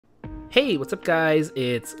Hey, what's up guys?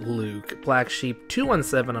 It's Luke, Black Sheep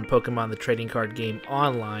 217 on Pokemon the Trading Card Game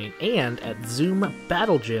online and at Zoom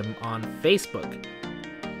Battle Gym on Facebook.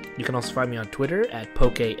 You can also find me on Twitter at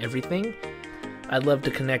PokeEverything. I'd love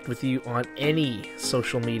to connect with you on any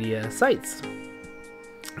social media sites.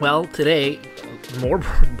 Well, today, more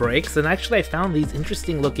breaks, and actually I found these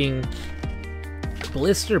interesting looking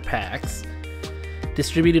blister packs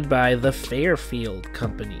distributed by the Fairfield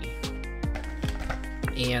Company.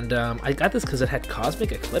 And I got this because it had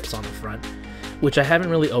Cosmic Eclipse on the front, which I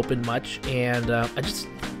haven't really opened much, and I just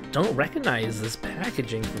don't recognize this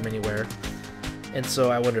packaging from anywhere. And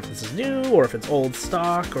so I wonder if this is new, or if it's old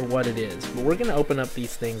stock, or what it is. But we're going to open up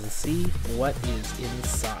these things and see what is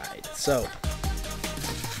inside. So,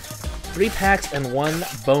 3 packs and 1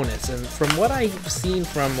 bonus. And from what I've seen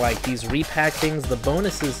from like these repack things, the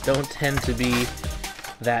bonuses don't tend to be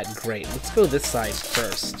that great. Let's go this side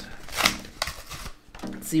first.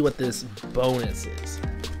 See what this bonus is.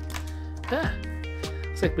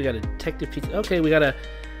 Looks like we got a Detective Pikachu. Okay, we got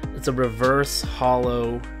it's a reverse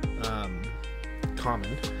hollow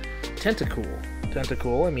common.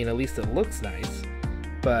 Tentacool. I mean, at least it looks nice,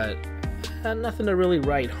 but nothing to really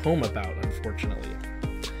write home about, unfortunately.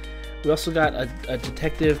 We also got a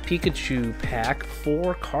Detective Pikachu pack,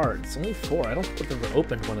 4 cards. Only 4. I don't think I've ever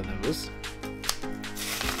opened one of those.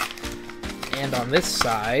 And on this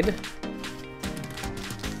side,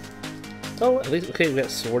 oh, at least, okay, we got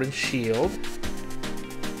Sword and Shield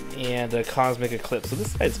and a Cosmic Eclipse, so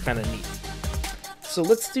this side's kind of neat. So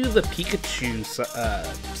let's do the Pikachu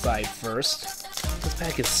side first. This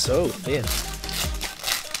pack is so thin.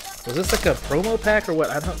 Was this like a promo pack or what?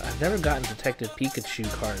 I've never gotten Detective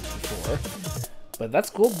Pikachu cards before, but that's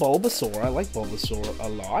cool. Bulbasaur, I like Bulbasaur a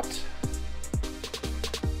lot.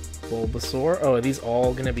 Bulbasaur, oh, are these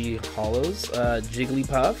all gonna be hollows?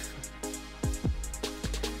 Jigglypuff,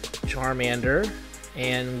 Charmander,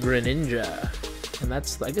 and Greninja, and I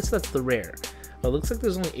guess that's the rare. But it looks like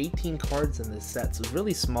there's only 18 cards in this set, so it's a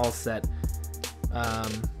really small set.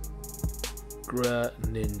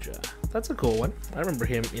 Greninja, that's a cool one. I remember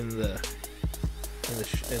him in not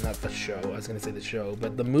the show. I was gonna say the show,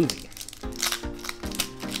 but the movie.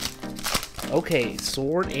 Okay,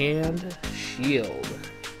 Sword and Shield.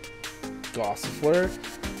 Gossifleur,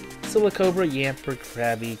 Silicobra, Yamper,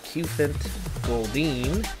 Krabby, Cufant,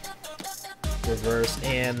 Goldeen, Reverse,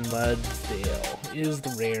 and Mudsdale is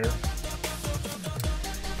the rare.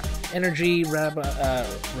 Energy,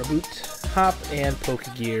 Raboot, Hop, and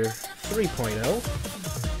Pokegear 3.0.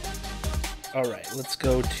 Alright, let's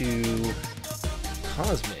go to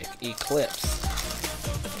Cosmic Eclipse.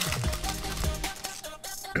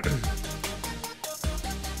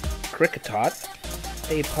 Kricketot,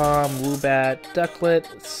 Apom, Woobat, Ducklet,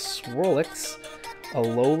 Swirlix,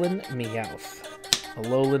 Alolan Meowth,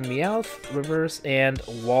 Reverse, and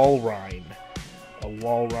Walrein. A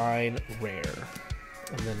Walrein rare.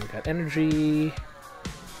 And then we got Energy,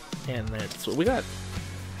 and that's what we got.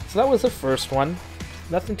 So that was the first one.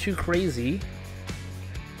 Nothing too crazy.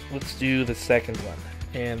 Let's do the second one.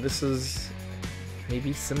 And this is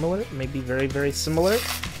maybe similar, maybe very, very similar.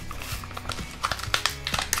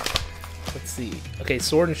 Let's see. Okay,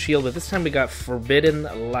 Sword and Shield, but this time we got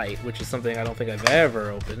Forbidden Light, which is something I don't think I've ever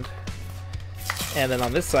opened. And then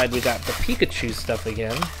on this side we got the Pikachu stuff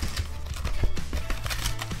again.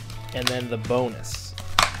 And then the bonus.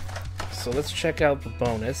 So let's check out the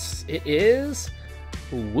bonus. It is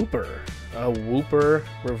Wooper. A Wooper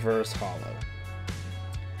reverse hollow.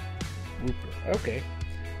 Wooper. Okay.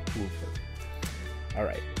 Wooper.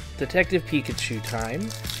 Alright. Detective Pikachu time.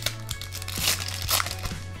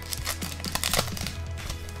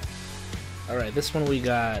 Alright, this one we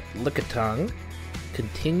got Lickitung,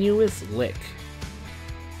 Continuous Lick,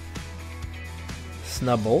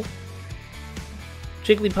 Snubble,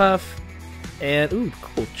 Jigglypuff, and, ooh,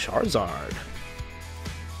 cool, Charizard.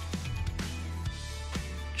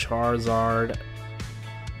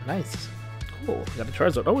 Nice. Cool, got a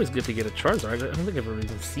Charizard. Always good to get a Charizard. I don't think I've ever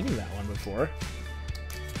even seen that one before.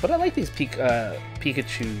 But I like these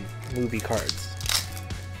Pikachu movie cards.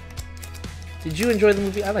 Did you enjoy the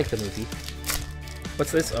movie? I like the movie.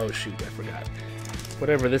 What's this? Oh shoot, I forgot.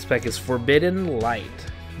 Whatever this pack is, Forbidden Light.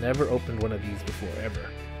 Never opened one of these before, ever.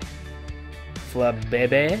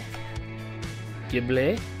 Flabebe,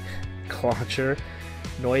 Gible, Clauncher,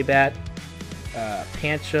 Noibat,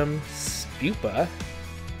 Pancham, Spupa,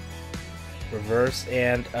 Reverse,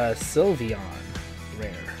 and Sylveon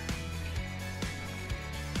rare.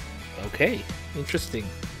 Okay, interesting.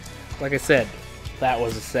 Like I said, that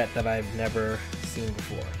was a set that I've never seen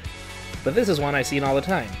before. But this is one I've seen all the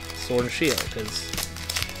time, Sword and Shield, because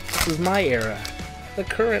this is my era the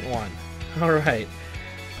current one. Alright.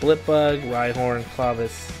 Blipbug, Rhyhorn,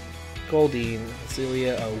 Clovis, Goldeen,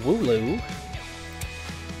 Celia, a Wooloo,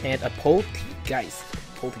 and a Poltegeist.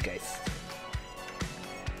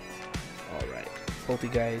 Alright.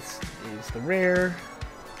 Poltegeist is the rare.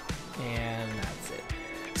 And that's it.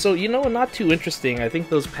 So, you know, not too interesting. I think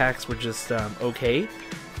those packs were just okay.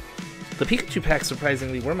 The Pikachu packs,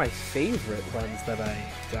 surprisingly, were my favorite ones that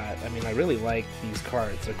I got. I mean, I really like these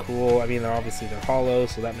cards. They're cool. I mean, they're hollow,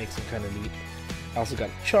 so that makes them kind of neat. I also got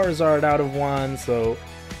Charizard out of one, so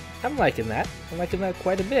I'm liking that. I'm liking that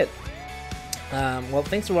quite a bit. Well,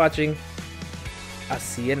 thanks for watching. I'll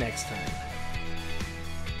see you next time.